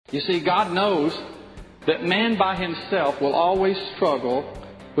You see, God knows that man by himself will always struggle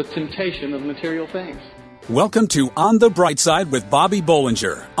with temptation of material things. Welcome to On the Bright Side with Bobby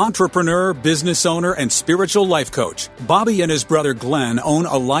Bollinger, entrepreneur, business owner, and spiritual life coach. Bobby and his brother Glenn own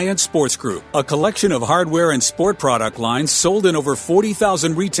Alliance Sports Group, a collection of hardware and sport product lines sold in over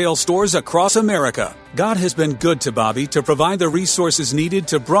 40,000 retail stores across America. God has been good to Bobby to provide the resources needed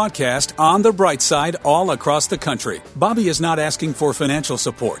to broadcast On the Bright Side all across the country. Bobby is not asking for financial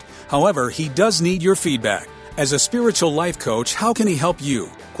support. However, he does need your feedback. As a spiritual life coach, how can he help you?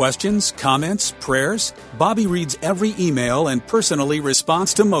 Questions, comments, prayers? Bobby reads every email and personally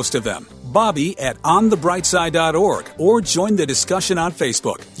responds to most of them. Bobby at onthebrightside.org or join the discussion on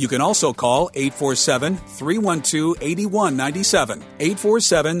Facebook. You can also call 847-312-8197.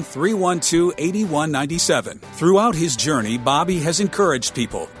 847-312-8197. Throughout his journey, Bobby has encouraged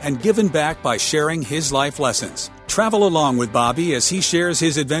people and given back by sharing his life lessons. Travel along with Bobby as he shares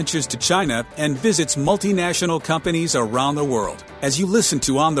his adventures to China and visits multinational companies around the world. As you listen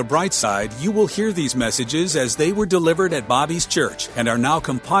to On the Bright Side, you will hear these messages as they were delivered at Bobby's church and are now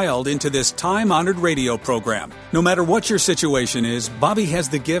compiled into this time-honored radio program. No matter what your situation is, Bobby has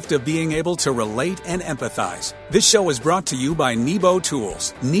the gift of being able to relate and empathize. This show is brought to you by Nebo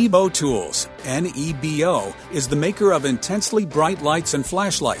Tools. Nebo Tools, N-E-B-O, is the maker of intensely bright lights and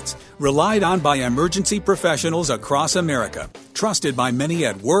flashlights, relied on by emergency professionals across America. Trusted by many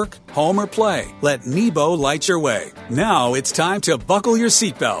at work, home, or play. Let Nebo light your way. Now it's time to buckle your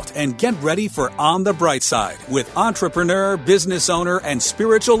seatbelt and get ready for On the Bright Side with entrepreneur, business owner, and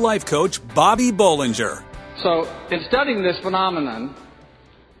spiritual life coach Bobby Bollinger. So, in studying this phenomenon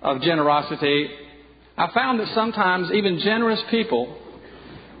of generosity, I found that sometimes even generous people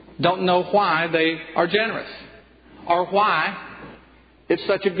don't know why they are generous or why it's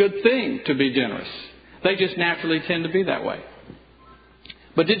such a good thing to be generous. They just naturally tend to be that way.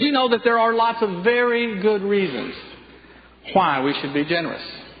 But did you know that there are lots of very good reasons why we should be generous?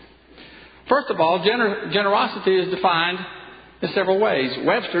 First of all, generosity is defined in several ways.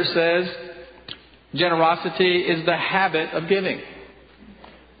 Webster says generosity is the habit of giving.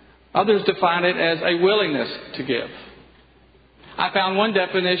 Others define it as a willingness to give. I found one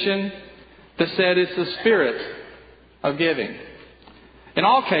definition that said it's the spirit of giving. In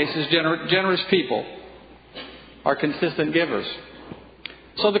all cases, generous people are consistent givers.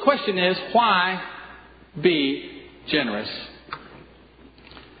 So the question is, why be generous?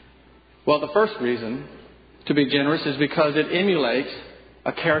 Well, the first reason to be generous is because it emulates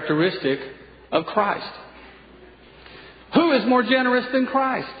a characteristic of Christ. Who is more generous than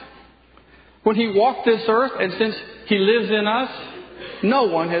Christ? When He walked this earth, and since He lives in us, no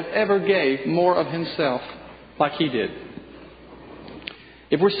one has ever gave more of Himself like He did.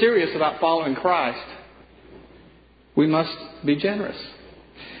 If we're serious about following Christ, we must be generous.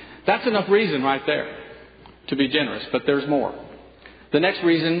 That's enough reason right there to be generous, but there's more. The next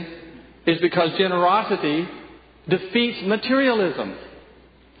reason is because generosity defeats materialism.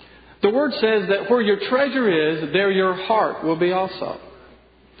 The Word says that where your treasure is, there your heart will be also.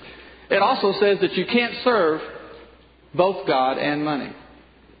 It also says that you can't serve both God and money.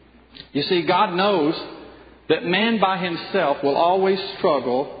 You see, God knows that man by himself will always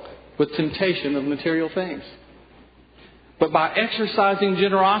struggle with temptation of material things. But by exercising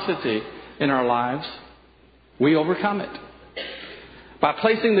generosity in our lives, we overcome it. By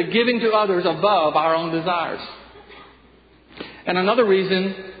placing the giving to others above our own desires. And another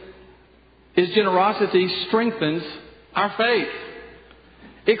reason is generosity strengthens our faith.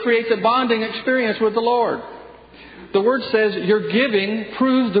 It creates a bonding experience with the Lord. The Word says your giving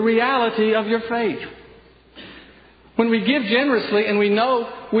proves the reality of your faith. When we give generously and we know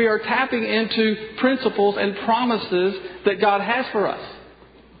we are tapping into principles and promises that God has for us.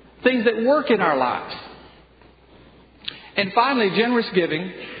 Things that work in our lives. And finally, generous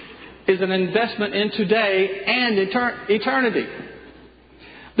giving is an investment in today and eternity.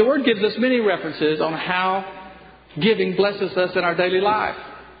 The Word gives us many references on how giving blesses us in our daily life.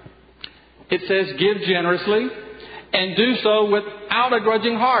 It says, give generously and do so without a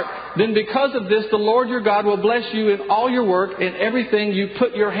grudging heart. Then because of this, the Lord your God will bless you in all your work and everything you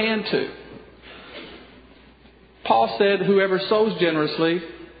put your hand to. Paul said, whoever sows generously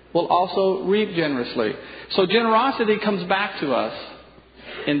will also reap generously. So generosity comes back to us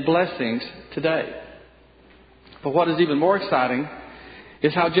in blessings today. But what is even more exciting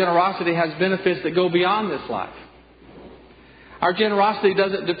is how generosity has benefits that go beyond this life. Our generosity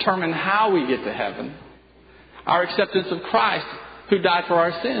doesn't determine how we get to heaven. Our acceptance of Christ, who died for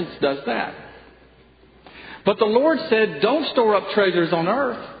our sins, does that. But the Lord said, don't store up treasures on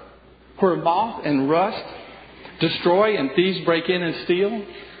earth where moth and rust destroy and thieves break in and steal.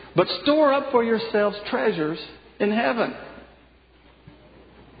 but store up for yourselves treasures in heaven.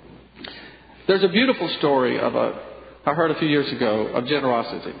 There's a beautiful story I heard a few years ago of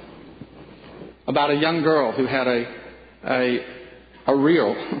generosity, about a young girl who had a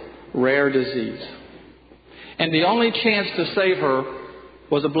real rare disease. And the only chance to save her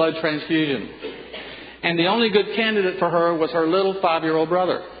was a blood transfusion. And the only good candidate for her was her little 5-year-old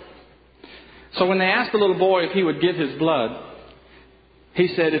brother. So when they asked the little boy if he would give his blood, he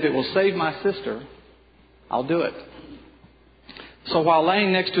said, "If it will save my sister, I'll do it." So while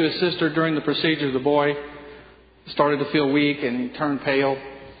laying next to his sister during the procedure, the boy started to feel weak and he turned pale.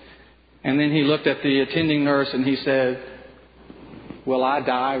 And then he looked at the attending nurse and he said, "Will I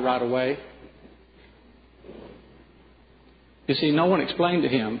die right away?" You see, no one explained to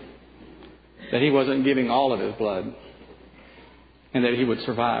him that he wasn't giving all of his blood and that he would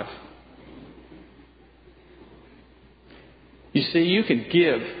survive. You see, you can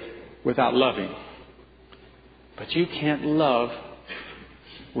give without loving, but you can't love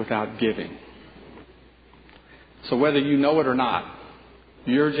without giving. So whether you know it or not,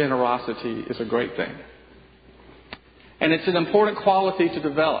 your generosity is a great thing. And it's an important quality to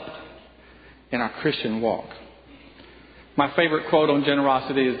develop in our Christian walk. My favorite quote on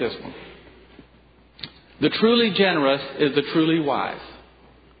generosity is this one: "The truly generous is the truly wise,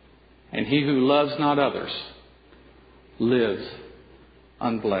 and he who loves not others lives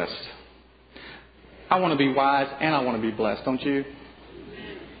unblessed." I want to be wise and I want to be blessed, don't you?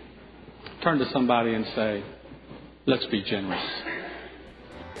 Turn to somebody and say, "Let's be generous."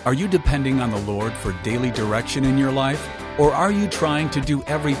 Are you depending on the Lord for daily direction in your life? Or are you trying to do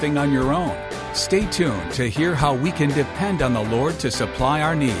everything on your own? Stay tuned to hear how we can depend on the Lord to supply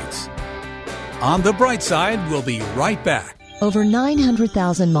our needs. On the Bright Side, we'll be right back. Over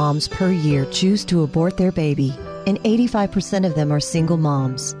 900,000 moms per year choose to abort their baby, and 85% of them are single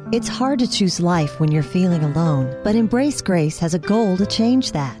moms. It's hard to choose life when you're feeling alone, but Embrace Grace has a goal to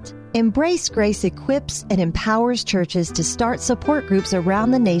change that. Embrace Grace equips and empowers churches to start support groups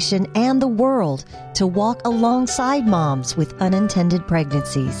around the nation and the world to walk alongside moms with unintended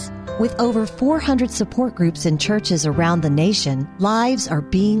pregnancies. With over 400 support groups in churches around the nation, lives are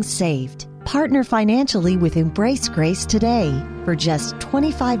being saved. Partner financially with Embrace Grace today. For just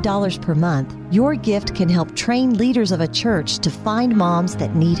 $25 per month, your gift can help train leaders of a church to find moms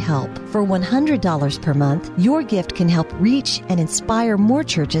that need help. For $100 per month, your gift can help reach and inspire more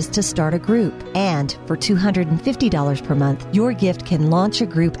churches to start a group. And for $250 per month, your gift can launch a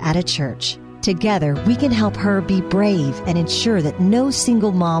group at a church. Together, we can help her be brave and ensure that no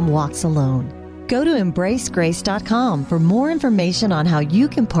single mom walks alone. Go to EmbraceGrace.com for more information on how you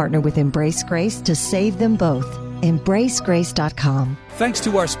can partner with Embrace Grace to save them both. EmbraceGrace.com. Thanks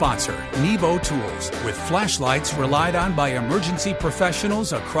to our sponsor, Nevo Tools, with flashlights relied on by emergency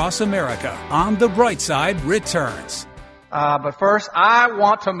professionals across America. On the Bright Side returns. But first, I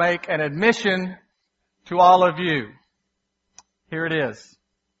want to make an admission to all of you. Here it is.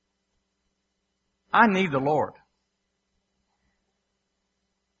 I need the Lord.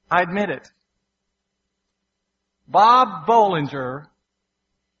 I admit it. Bob Bollinger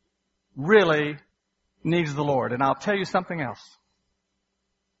really needs the Lord. And I'll tell you something else.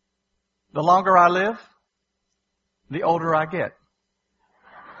 The longer I live, the older I get.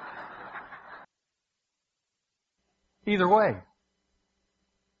 Either way,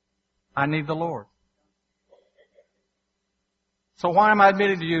 I need the Lord. So why am I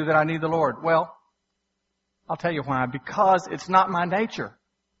admitting to you that I need the Lord? Well, I'll tell you why. Because it's not my nature.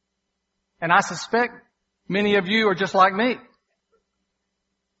 And I suspect many of you are just like me.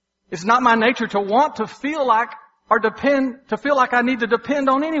 It's not my nature to want to feel like I need to depend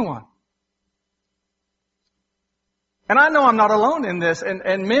on anyone. And I know I'm not alone in this,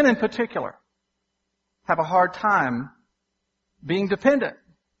 and men in particular have a hard time being dependent.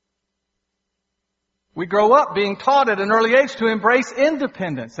 We grow up being taught at an early age to embrace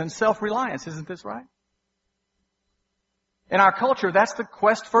independence and self-reliance. Isn't this right? In our culture, that's the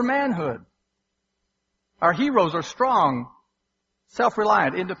quest for manhood. Our heroes are strong,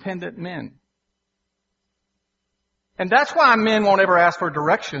 self-reliant, independent men. And that's why men won't ever ask for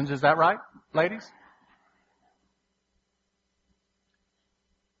directions. Is that right, ladies?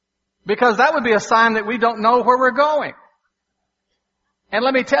 Because that would be a sign that we don't know where we're going. And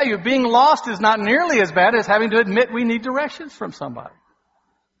let me tell you, being lost is not nearly as bad as having to admit we need directions from somebody.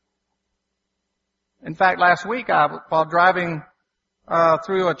 In fact, last week, while driving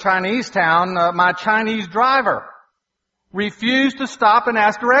through a Chinese town, my Chinese driver refused to stop and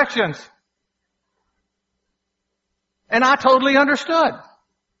ask directions. And I totally understood.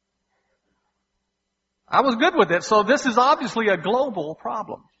 I was good with it. So this is obviously a global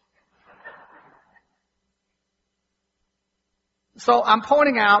problem. So I'm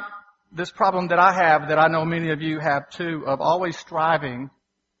pointing out this problem that I have, that I know many of you have too, of always striving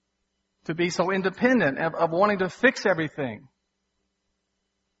to be so independent, of wanting to fix everything,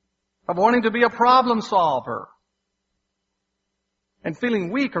 of wanting to be a problem solver, and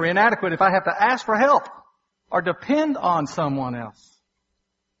feeling weak or inadequate if I have to ask for help or depend on someone else.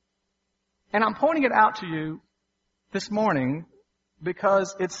 And I'm pointing it out to you this morning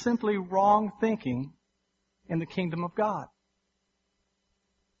because it's simply wrong thinking in the kingdom of God.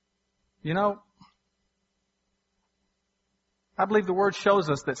 You know, I believe the Word shows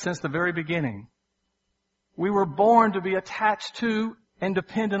us that since the very beginning, we were born to be attached to and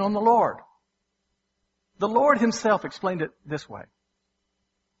dependent on the Lord. The Lord Himself explained it this way.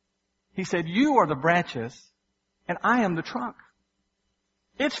 He said, "You are the branches, and I am the trunk.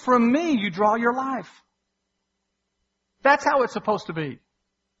 It's from me you draw your life." That's how it's supposed to be.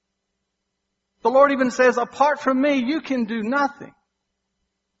 The Lord even says, "Apart from me, you can do nothing."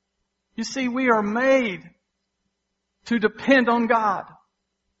 You see, we are made to depend on God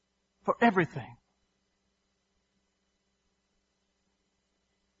for everything.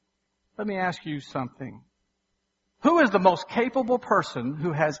 Let me ask you something. Who is the most capable person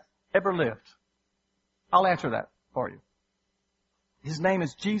who has ever lived? I'll answer that for you. His name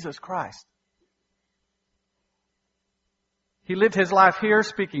is Jesus Christ. He lived His life here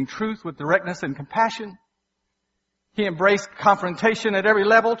speaking truth with directness and compassion. He embraced confrontation at every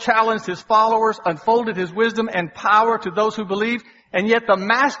level, challenged His followers, unfolded His wisdom and power to those who believed, and yet the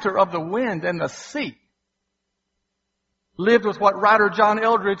master of the wind and the sea lived with what writer John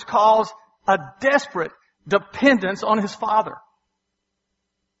Eldridge calls a desperate dependence on His Father.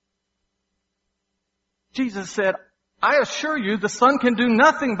 Jesus said, "I assure you the Son can do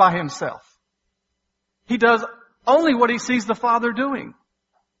nothing by Himself. He does only what He sees the Father doing."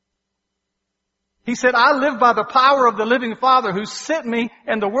 He said, "I live by the power of the living Father who sent me,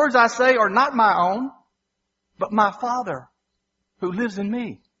 and the words I say are not my own, but my Father who lives in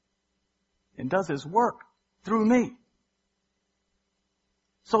me and does His work through me."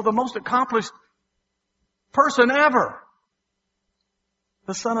 So the most accomplished person ever,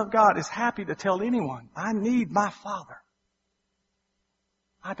 the Son of God, is happy to tell anyone, "I need my Father.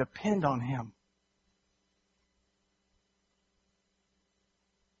 I depend on Him."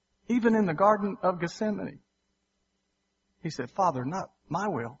 Even in the Garden of Gethsemane, He said, "Father, not my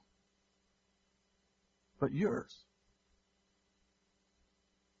will, but yours."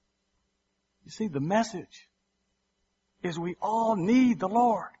 You see, the message is we all need the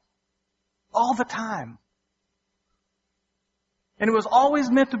Lord all the time. And it was always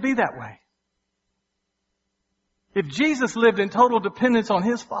meant to be that way. If Jesus lived in total dependence on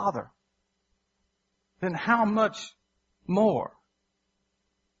His Father, then how much more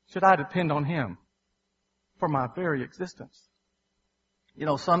should I depend on Him for my very existence? You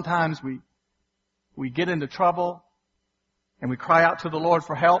know, sometimes we get into trouble and we cry out to the Lord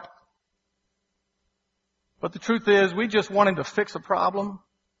for help. But the truth is, we just want Him to fix a problem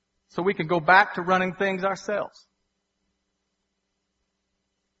so we can go back to running things ourselves.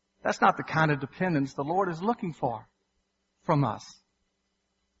 That's not the kind of dependence the Lord is looking for from us.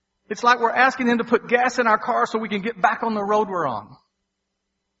 It's like we're asking Him to put gas in our car so we can get back on the road we're on.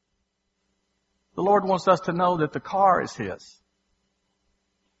 The Lord wants us to know that the car is His.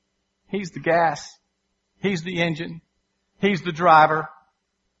 He's the gas. He's the engine. He's the driver.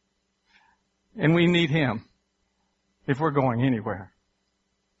 And we need Him if we're going anywhere.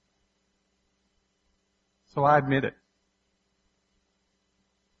 So I admit it.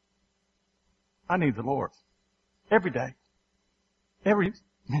 I need the Lord every day, every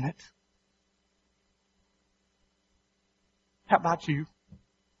minute. How about you?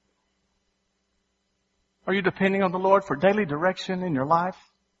 Are you depending on the Lord for daily direction in your life?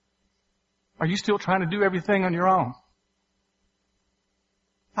 Are you still trying to do everything on your own?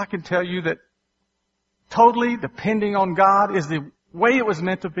 I can tell you that totally depending on God is the way it was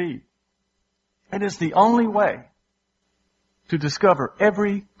meant to be. It is the only way to discover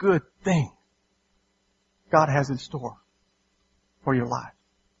every good thing God has in store for your life.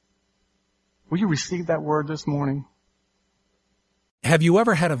 Will you receive that word this morning? Have you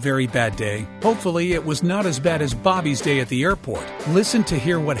ever had a very bad day? Hopefully it was not as bad as Bobby's day at the airport. Listen to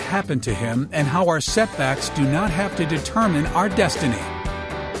hear what happened to him and how our setbacks do not have to determine our destiny.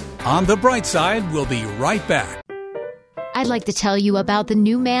 On the bright side, we'll be right back. I'd like to tell you about the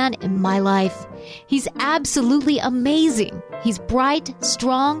new man in my life. He's absolutely amazing. He's bright,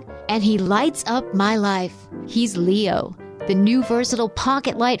 strong, and he lights up my life. He's Leo, the new versatile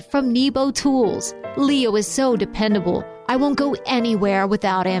pocket light from Nebo Tools. Leo is so dependable. I won't go anywhere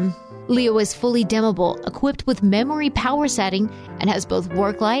without him. Leo is fully dimmable, equipped with memory power setting, and has both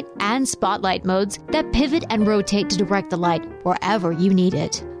work light and spotlight modes that pivot and rotate to direct the light wherever you need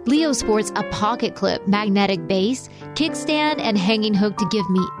it. Leo sports a pocket clip, magnetic base, kickstand, and hanging hook to give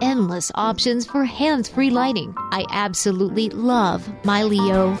me endless options for hands-free lighting. I absolutely love my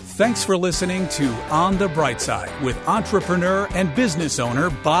Leo. Thanks for listening to On the Bright Side with entrepreneur and business owner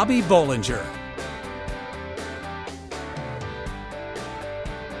Bobby Bollinger.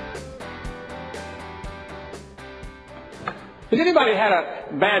 Has anybody had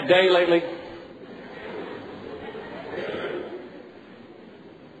a bad day lately?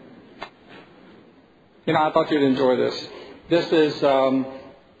 You know, I thought you'd enjoy this. This is,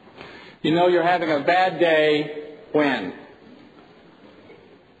 you know you're having a bad day when?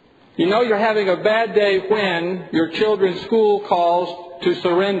 You know you're having a bad day when your children's school calls to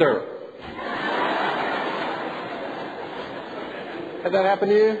surrender. Has that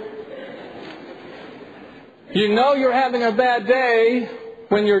happened to you? You know you're having a bad day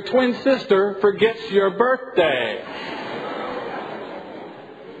when your twin sister forgets your birthday.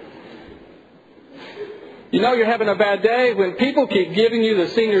 You know you're having a bad day when people keep giving you the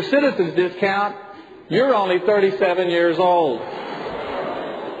senior citizens discount. You're only 37 years old.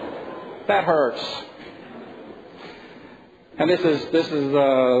 That hurts. And this is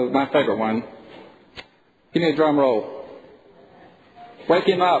my favorite one. Give me a drum roll. Wake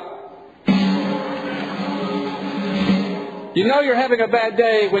him up. You know you're having a bad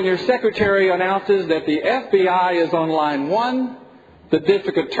day when your secretary announces that the FBI is on line 1, the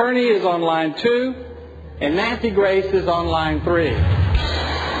district attorney is on line 2, and Nancy Grace is on line 3.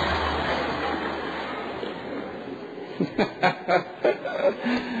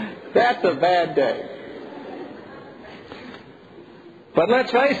 That's a bad day. But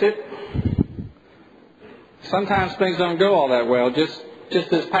let's face it, sometimes things don't go all that well. Just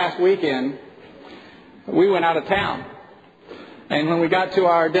this past weekend, we went out of town. And when we got to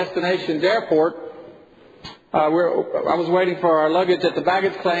our destination's airport, I was waiting for our luggage at the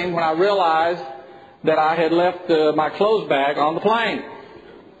baggage claim when I realized that I had left my clothes bag on the plane.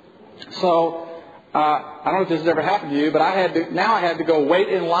 So I don't know if this has ever happened to you, but I had to go wait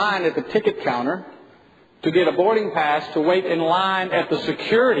in line at the ticket counter to get a boarding pass, to wait in line at the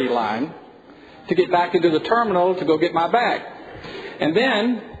security line to get back into the terminal to go get my bag. And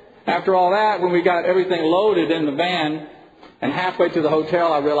then, after all that, when we got everything loaded in the van, and halfway to the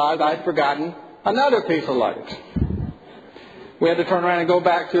hotel, I realized I'd forgotten another piece of luggage. We had to turn around and go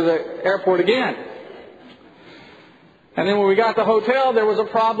back to the airport again. And then when we got to the hotel, there was a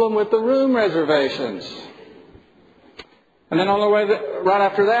problem with the room reservations. And then on the way, right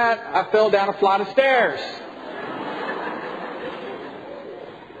after that, I fell down a flight of stairs.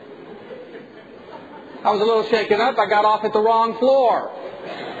 I was a little shaken up. I got off at the wrong floor.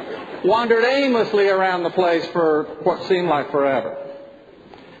 Wandered aimlessly around the place for what seemed like forever.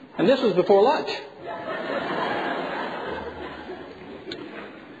 And this was before lunch.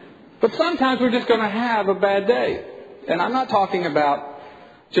 But sometimes we're just going to have a bad day. And I'm not talking about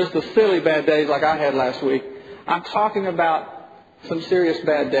just the silly bad days like I had last week. I'm talking about some serious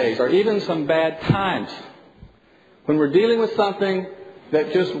bad days, or even some bad times, when we're dealing with something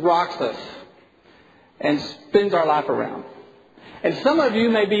that just rocks us and spins our life around. And some of you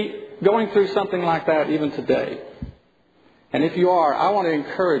may be going through something like that even today. And if you are, I want to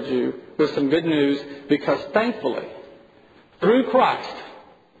encourage you with some good news, because thankfully, through Christ,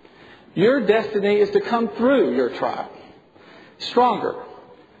 your destiny is to come through your trial stronger,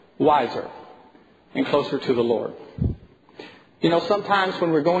 wiser, and closer to the Lord. You know, sometimes when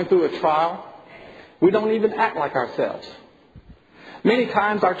we're going through a trial, we don't even act like ourselves. Many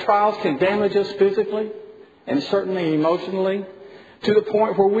times our trials can damage us physically and certainly emotionally, to the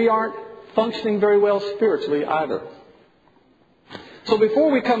point where we aren't functioning very well spiritually either. So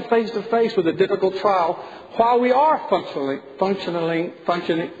before we come face to face with a difficult trial, while we are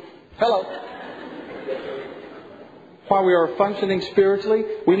while we are functioning spiritually,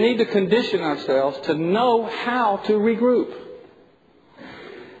 we need to condition ourselves to know how to regroup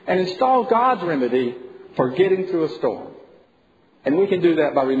and install God's remedy for getting through a storm. And we can do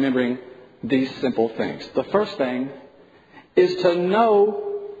that by remembering these simple things. The first thing is to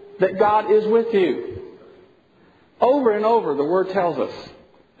know that God is with you. Over and over, the Word tells us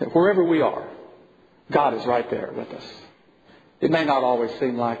that wherever we are, God is right there with us. It may not always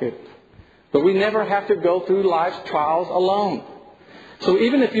seem like it, but we never have to go through life's trials alone. So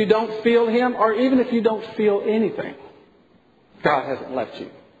even if you don't feel Him, or even if you don't feel anything, God hasn't left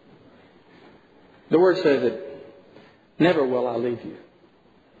you. The Word says it, never will I leave you.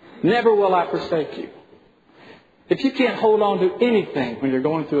 Never will I forsake you. If you can't hold on to anything when you're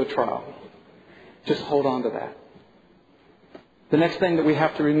going through a trial, just hold on to that. The next thing that we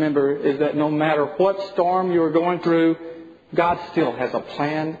have to remember is that no matter what storm you're going through, God still has a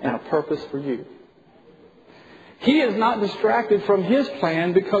plan and a purpose for you. He is not distracted from His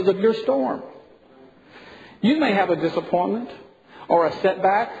plan because of your storm. You may have a disappointment or a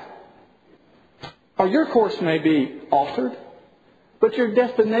setback, or your course may be altered, but your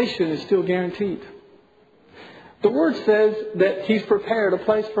destination is still guaranteed. The Word says that He's prepared a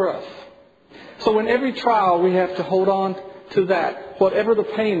place for us. So in every trial, we have to hold on to that. Whatever the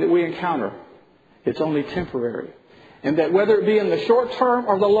pain that we encounter, it's only temporary. And that whether it be in the short term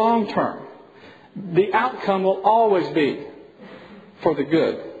or the long term, the outcome will always be for the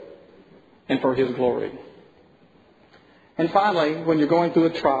good and for His glory. And finally, when you're going through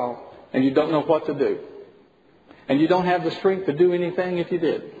a trial and you don't know what to do, and you don't have the strength to do anything if you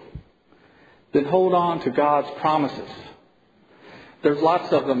did, then hold on to God's promises. There's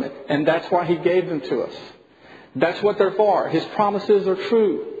lots of them, and that's why He gave them to us. That's what they're for. His promises are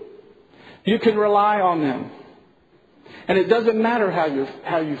true. You can rely on them. And it doesn't matter how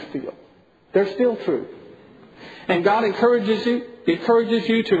you feel. They're still true. And God encourages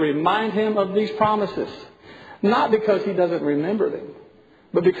you to remind Him of these promises. Not because He doesn't remember them,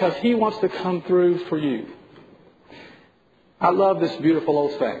 but because He wants to come through for you. I love this beautiful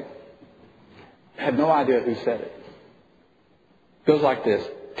old saying. I had no idea who said it. It goes like this: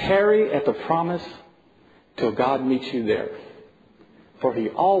 tarry at the promise till God meets you there. For He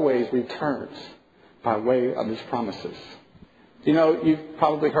always returns by way of His promises. You know, you've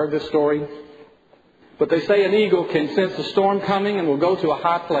probably heard this story. But they say an eagle can sense a storm coming and will go to a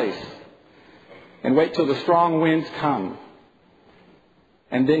high place and wait till the strong winds come.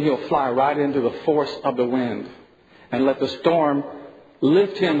 And then he'll fly right into the force of the wind and let the storm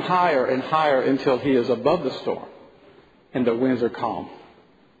lift him higher and higher until he is above the storm and the winds are calm.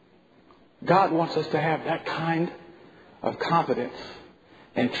 God wants us to have that kind of confidence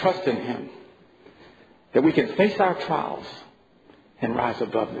and trust in Him, that we can face our trials and rise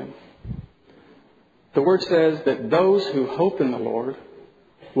above them. The Word says that those who hope in the Lord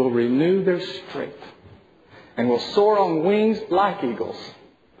will renew their strength and will soar on wings like eagles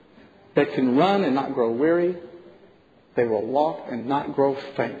that can run and not grow weary. They will walk and not grow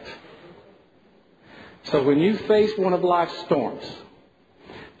faint. So when you face one of life's storms,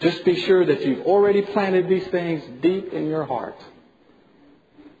 just be sure that you've already planted these things deep in your heart.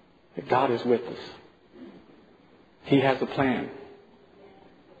 That God is with us. He has a plan.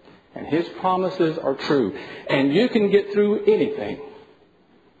 And His promises are true. And you can get through anything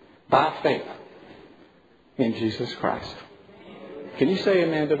by faith in Jesus Christ. Can you say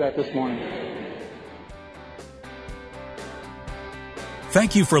amen to that this morning?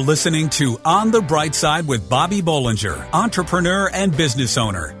 Thank you for listening to On the Bright Side with Bobby Bollinger, entrepreneur and business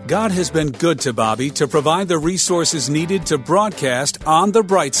owner. God has been good to Bobby to provide the resources needed to broadcast On the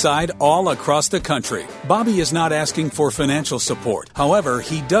Bright Side all across the country. Bobby is not asking for financial support. However,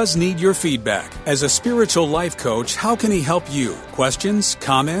 he does need your feedback. As a spiritual life coach, how can he help you? Questions,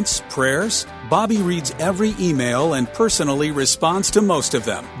 comments, prayers? Bobby reads every email and personally responds to most of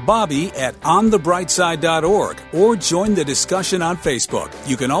them. Bobby at onthebrightside.org or join the discussion on Facebook.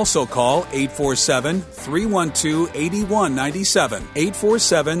 You can also call 847-312-8197.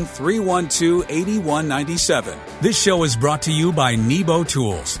 847-312-8197. This show is brought to you by Nebo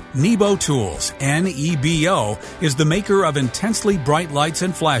Tools. Nebo Tools, N-E-B-O, is the maker of intensely bright lights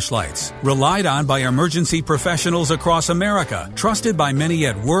and flashlights. Relied on by emergency professionals across America. Trusted by many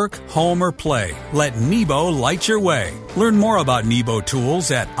at work, home, or play. Let Nebo light your way. Learn more about Nebo Tools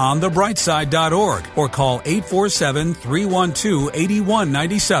at onthebrightside.org or call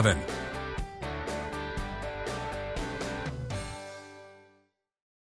 847-312-8197.